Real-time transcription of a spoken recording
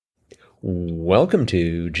Welcome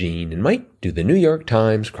to Gene and Mike do the New York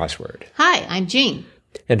Times crossword. Hi, I'm Jean.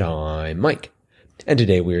 And I'm Mike. And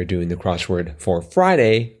today we are doing the crossword for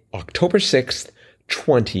Friday, October 6th,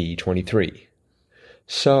 2023.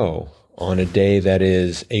 So, on a day that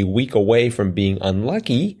is a week away from being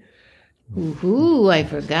unlucky. Ooh, I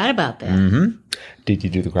forgot about that. Did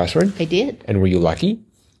you do the crossword? I did. And were you lucky?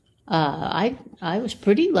 I was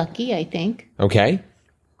pretty lucky, I think. Okay.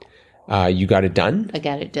 You got it done? I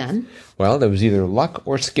got it done. Well, there was either luck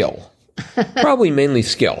or skill. Probably mainly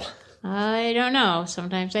skill. I don't know.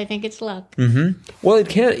 Sometimes I think it's luck. Well, it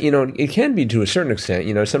can be to a certain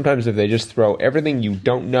extent. Sometimes if they just throw everything you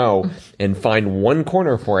don't know and find one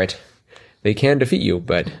corner for it, they can defeat you,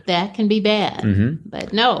 but that can be bad.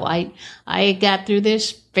 But no, I got through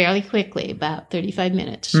this fairly quickly, about 35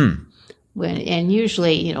 minutes. And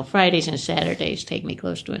usually, Fridays and Saturdays take me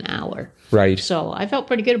close to an hour. Right. So I felt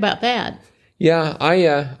pretty good about that. Yeah,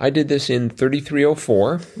 I did this in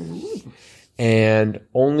 3304 and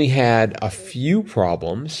only had a few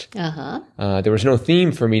problems. There was no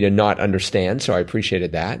theme for me to not understand, so I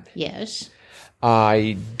appreciated that. Yes.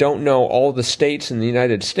 I don't know all the states in the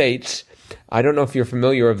United States. I don't know if you're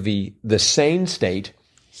familiar of the Sane state.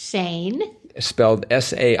 Sane? Spelled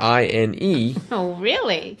S-A-I-N-E. Oh,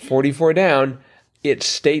 really? 44 down. Its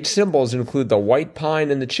state symbols include the white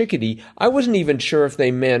pine and the chickadee. I wasn't even sure if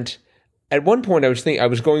they meant. At one point, I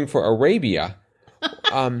was going for Arabia,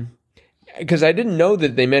 because I didn't know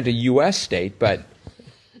that they meant a U.S. state. But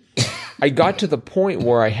I got to the point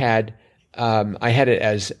where I had it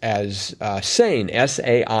as Sane,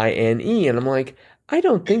 S-A-I-N-E, and I'm like, I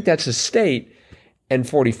don't think that's a state. And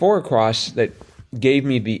 44 across that gave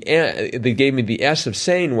me the S of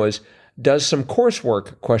Sane was does some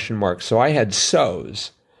coursework ? So I had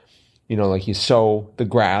sows, like you sow the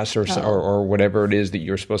grass or whatever it is that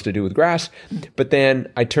you're supposed to do with grass. But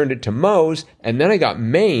then I turned it to mows, and then I got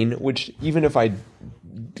main, which even if I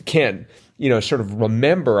can't, sort of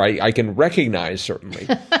remember, I can recognize certainly.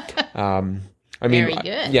 Very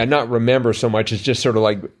good. Yeah, not remember so much as just sort of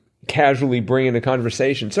like casually bring in a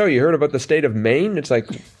conversation. So you heard about the state of Maine? It's like,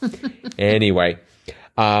 anyway.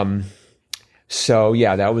 So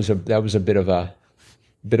yeah, that was a bit of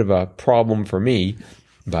a problem for me,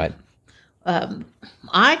 but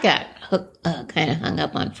I got kind of hung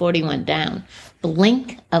up on 41 down.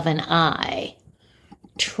 Blink of an eye,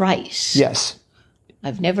 trice. Yes,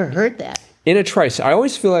 I've never heard that. In a trice, I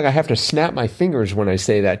always feel like I have to snap my fingers when I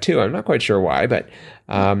say that too. I'm not quite sure why, but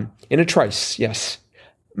in a trice, yes.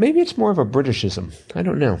 Maybe it's more of a Britishism. I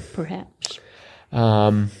don't know. Perhaps.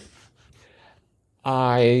 I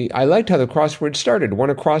liked how the crossword started. One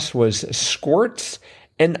across was squirts,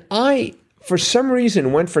 and I, for some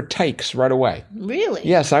reason, went for tykes right away. Really?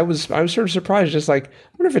 Yes, I was sort of surprised, just like, I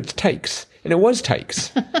wonder if it's tykes. And it was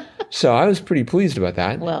tykes. So I was pretty pleased about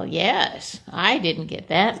that. Well, yes. I didn't get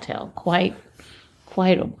that till quite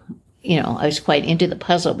I was quite into the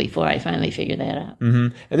puzzle before I finally figured that out.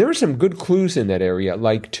 And there were some good clues in that area,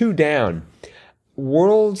 like 2 down.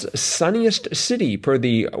 World's sunniest city per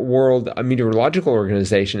the World Meteorological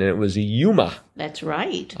Organization, and it was Yuma. That's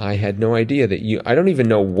right. I had no idea that I don't even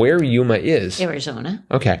know where Yuma is. Arizona.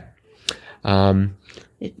 Okay. Don't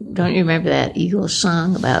you remember that Eagles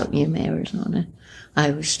song about Yuma, Arizona? I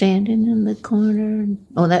was standing in the corner.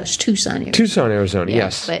 Oh, that was Tucson, Arizona. Tucson, Arizona,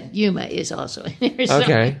 yes. But Yuma is also in Arizona.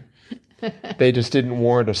 Okay. They just didn't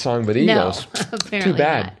warrant a song with Eagles. No, apparently Too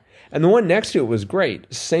bad. not. And the one next to it was great.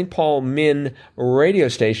 St. Paul Min radio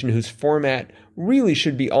station, whose format really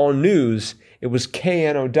should be all news. It was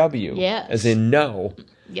KNOW, yes. As in no.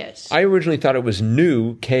 Yes. I originally thought it was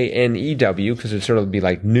new, KNEW, because it'd sort of be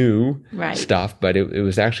like new stuff, but it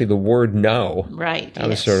was actually the word no. Right. That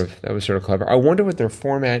was sort of clever. I wonder what their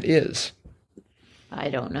format is. I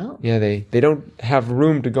don't know. Yeah, they don't have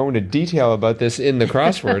room to go into detail about this in the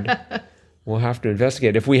crossword. We'll have to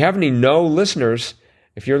investigate. If we have any no listeners,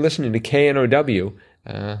 if you're listening to KNOW,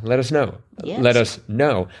 let us know. Yes. Let us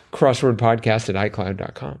know.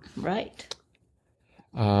 Crosswordpodcast@icloud.com. Right.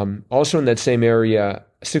 Also in that same area,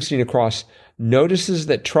 16 across, notices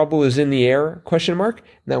that trouble is in the air, ? And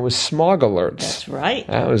that was smog alerts. That's right.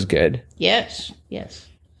 That was good. Yes.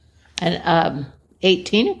 And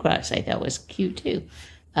 18 across, I thought was cute too.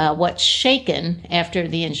 What's shaken after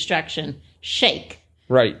the instruction, shake.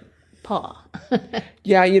 Right. Paw.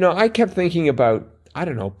 Yeah, I kept thinking about, I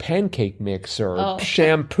don't know, pancake mix or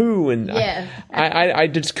shampoo. And yeah. I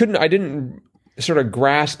just couldn't, I didn't sort of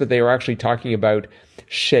grasp that they were actually talking about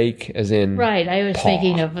shake as in Right. I was paw.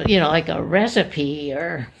 thinking of, like a recipe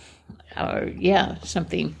or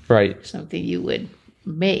something. Right. Something you would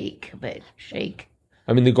make, but shake.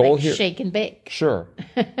 I mean, the goal like here. Shake and bake. Sure.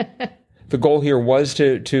 the goal here was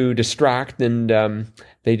to distract, and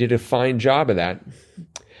they did a fine job of that.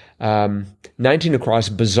 19 across,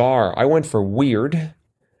 bizarre. I went for weird.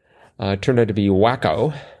 Turned out to be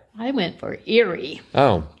wacko. I went for eerie.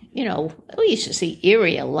 Oh. We used to see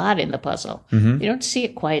eerie a lot in the puzzle. You don't see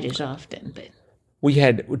it quite as often, but...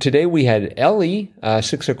 Today we had Ellie,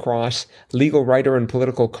 6 across, legal writer and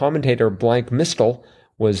political commentator blank Mistel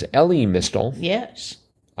was Ellie Mistel. Yes.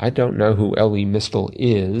 I don't know who Ellie Mistel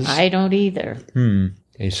is. I don't either.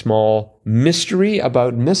 A small mystery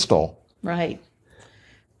about Mistel. Right.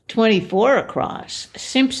 24 across,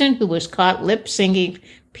 Simpson who was caught lip-syncing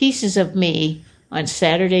Pieces of Me on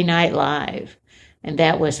Saturday Night Live. And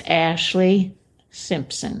that was Ashley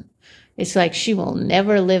Simpson. It's like she will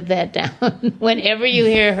never live that down. Whenever you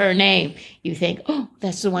hear her name, you think, oh,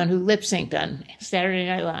 that's the one who lip-synced on Saturday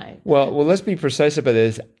Night Live. Well, let's be precise about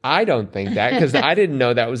this. I don't think that, because I didn't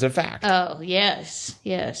know that was a fact. Oh, yes,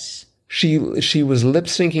 yes. She was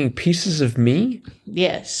lip-syncing Pieces of Me?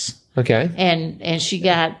 Yes. Okay. And she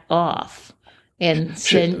got off. And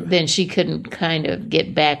then she couldn't kind of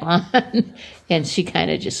get back on. And she kind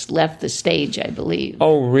of just left the stage, I believe.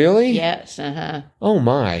 Oh, really? Yes, uh-huh. Oh,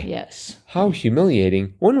 my. Yes. How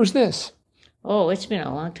humiliating. When was this? Oh, it's been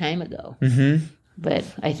a long time ago. But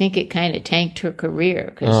I think it kind of tanked her career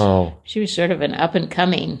because she was sort of an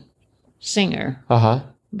up-and-coming singer.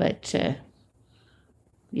 But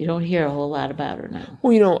you don't hear a whole lot about her now.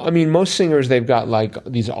 Well, most singers, they've got like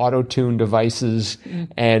these auto-tune devices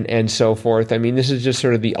and so forth. I mean, this is just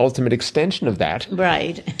sort of the ultimate extension of that.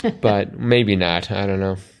 Right. But maybe not. I don't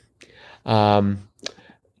know.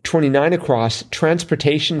 29 across,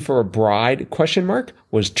 transportation for a bride, ?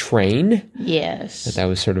 Was train. Yes. That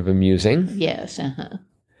was sort of amusing. Yes, uh-huh.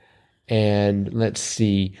 And let's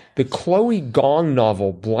see, the Chloe Gong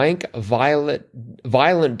novel, blank Violent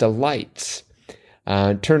Delights.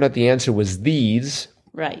 Turned out the answer was these.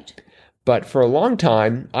 Right. But for a long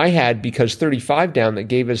time, I had, because 35 down, that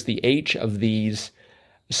gave us the H of these,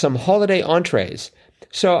 some holiday entrees.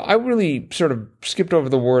 So I really sort of skipped over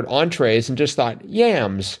the word entrees and just thought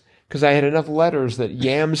yams, because I had enough letters that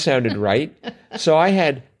yams sounded right. So I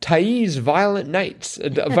had Thais Violent Nights.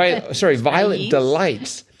 Violent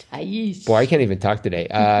Delights. Thais. Boy, I can't even talk today.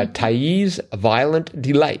 Thais Violent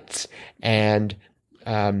Delights. And...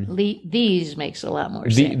 these makes a lot more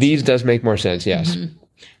sense. These does make more sense, yes.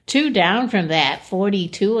 2 down from that,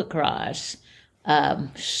 42 across.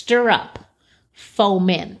 Stir up,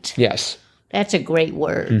 foment. Yes. That's a great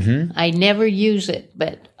word. I never use it,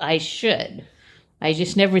 but I should. I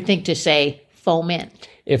just never think to say foment.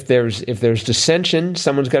 If there's dissension,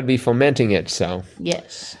 someone's got to be fomenting it. So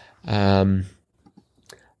yes.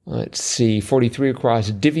 Let's see, 43 across,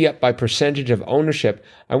 divvy up by percentage of ownership.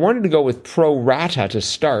 I wanted to go with pro rata to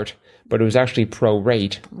start, but it was actually pro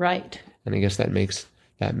rate. Right. And I guess that makes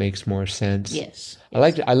more sense. Yes. I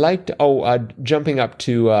liked jumping up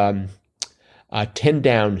to 10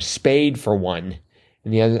 down, spade for one.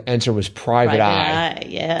 And the other answer was private eye.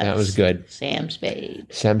 Yes. That was good. Sam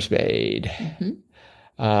Spade.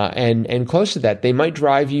 And close to that, they might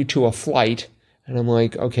drive you to a flight. And I'm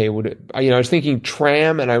like, okay, I was thinking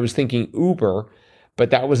tram and I was thinking Uber, but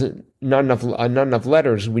that wasn't not enough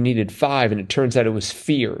letters. We needed 5, and it turns out it was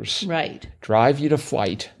fears. Right. Drive you to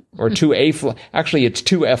flight or to a flight. Actually, it's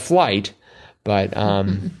to a flight, but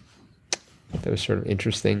that was sort of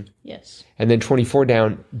interesting. Yes. And then 24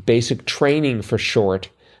 down, basic training for short.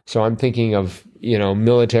 So I'm thinking of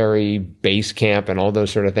military base camp and all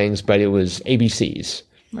those sort of things, but it was ABCs.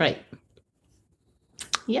 Right.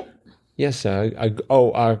 Yep. Yes,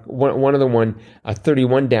 one other one,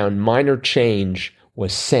 31 down, minor change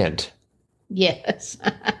was sent. Yes,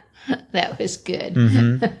 that was good.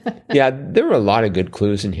 Yeah, there were a lot of good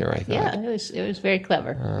clues in here, I thought. Yeah, it was very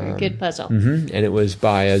clever. Very good puzzle. And it was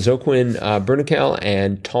by Zoquin Bernickel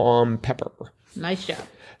and Tom Pepper. Nice job.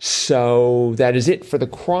 So that is it for the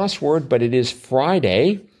crossword, but it is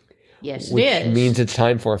Friday. Yes, it which is. means it's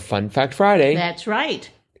time for Fun Fact Friday. That's right.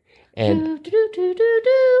 And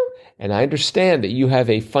I understand that you have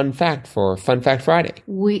a fun fact for Fun Fact Friday.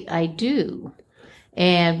 I do.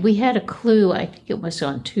 And we had a clue, I think it was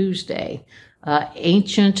on Tuesday,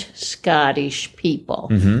 ancient Scottish people.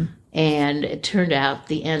 And it turned out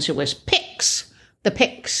the answer was Picts, the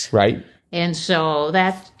Picts. Right. And so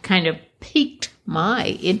that kind of piqued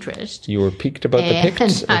my interest. You were piqued about the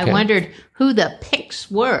Picts? And I wondered who the Picts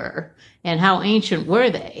were and how ancient were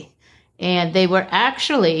they. And they were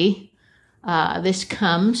actually, this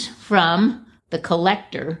comes from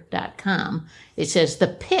thecollector.com. It says the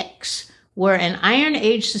Picts were an Iron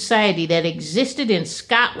Age society that existed in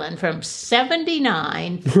Scotland from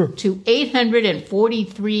 79 to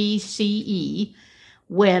 843 CE,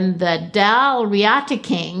 when the Dalriata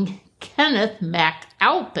king, Kenneth mac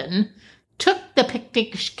Alpin, took the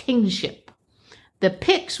Pictish kingship. The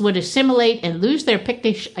Picts would assimilate and lose their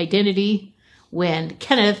Pictish identity when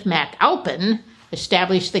Kenneth mac Alpin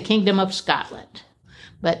established the Kingdom of Scotland.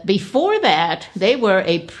 But before that, they were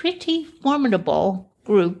a pretty formidable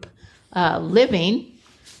group living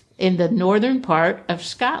in the northern part of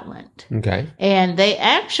Scotland. Okay. And they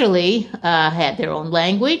actually had their own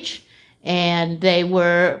language, and they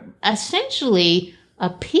were essentially a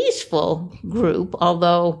peaceful group,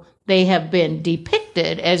 although they have been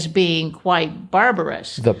depicted as being quite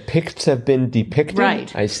barbarous. The Picts have been depicted?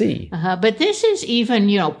 Right. I see. But this is even,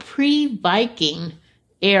 pre-Viking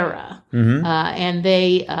era. And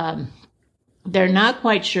they're not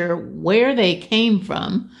quite sure where they came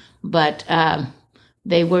from, but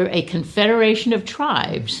they were a confederation of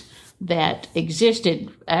tribes that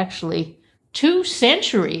existed actually 2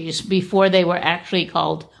 centuries before they were actually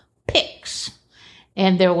called Picts.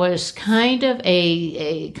 And there was kind of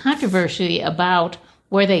a controversy about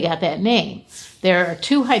where they got that name. There are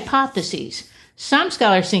 2 hypotheses. Some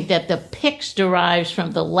scholars think that the Picts derives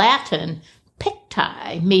from the Latin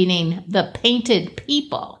picti, meaning the painted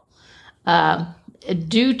people,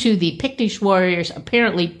 due to the Pictish warriors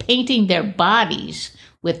apparently painting their bodies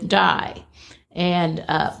with dye. And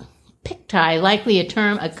picti, likely a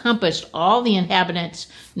term encompassed all the inhabitants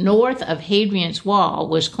north of Hadrian's Wall,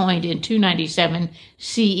 was coined in 297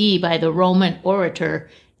 CE by the Roman orator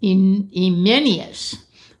Emenius.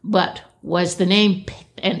 But was the name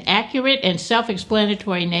Pict an accurate and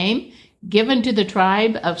self-explanatory name given to the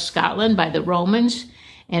tribe of Scotland by the Romans?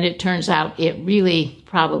 And it turns out it really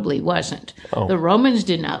probably wasn't. Oh. The Romans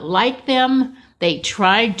did not like them. They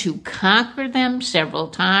tried to conquer them several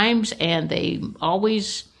times, and they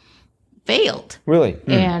always failed. Really?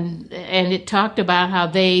 And it talked about how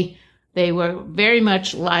they were very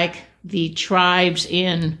much like the tribes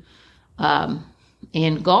in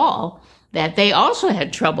Gaul, that they also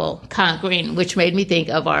had trouble conquering, which made me think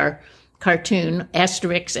of our cartoon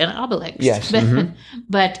Asterix and Obelix. Yes.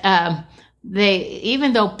 But they,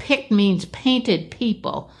 even though Pict means painted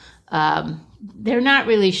people, they're not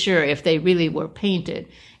really sure if they really were painted.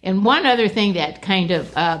 And one other thing that kind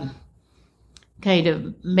of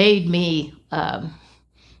made me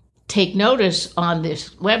take notice on this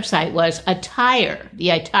website was attire,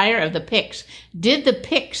 the attire of the Picts. Did the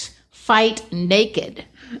Picts fight naked?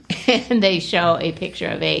 And they show a picture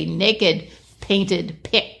of a naked painted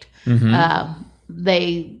Pict.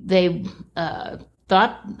 They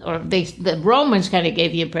thought, or the Romans kind of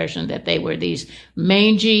gave the impression that they were these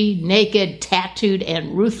mangy, naked, tattooed,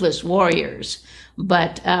 and ruthless warriors.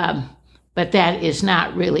 But that is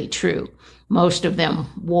not really true. Most of them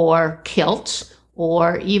wore kilts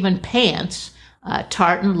or even pants,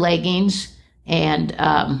 tartan leggings, and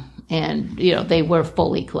they were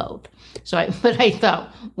fully clothed. But I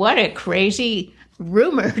thought, what a crazy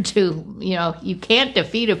rumor to, you can't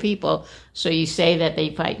defeat a people, so you say that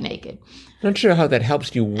they fight naked. Not sure how that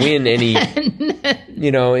helps you win any,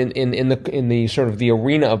 in the sort of the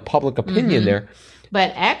arena of public opinion there.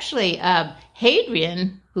 But actually,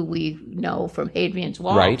 Hadrian, who we know from Hadrian's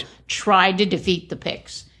Wall, right, tried to defeat the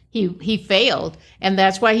Picts. He failed, and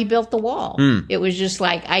that's why he built the wall. It was just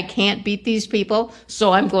like, I can't beat these people,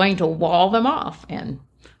 so I'm going to wall them off. And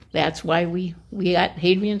that's why we got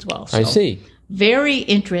Hadrian's Wall. So, I see. Very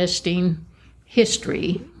interesting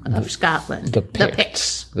history of Scotland. The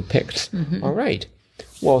Picts. The Picts. All right.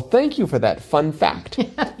 Well, thank you for that fun fact.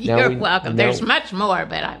 You're welcome. There's much more,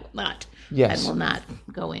 but I will not. Yes. I will not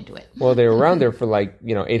go into it. Well, they were around there for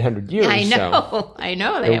 800 years. I know. So I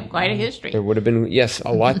know. They have quite a history. There would have been,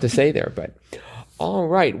 a lot to say there. But all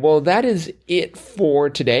right. Well, that is it for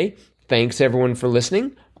today. Thanks, everyone, for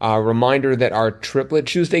listening. A reminder that our Triplet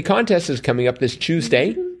Tuesday contest is coming up this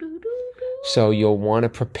Tuesday. So you'll want to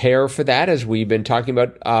prepare for that, as we've been talking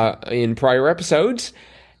about in prior episodes.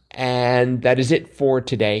 And that is it for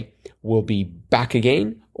today. We'll be back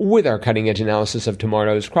again with our cutting-edge analysis of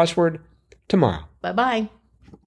tomorrow's crossword tomorrow. Bye-bye.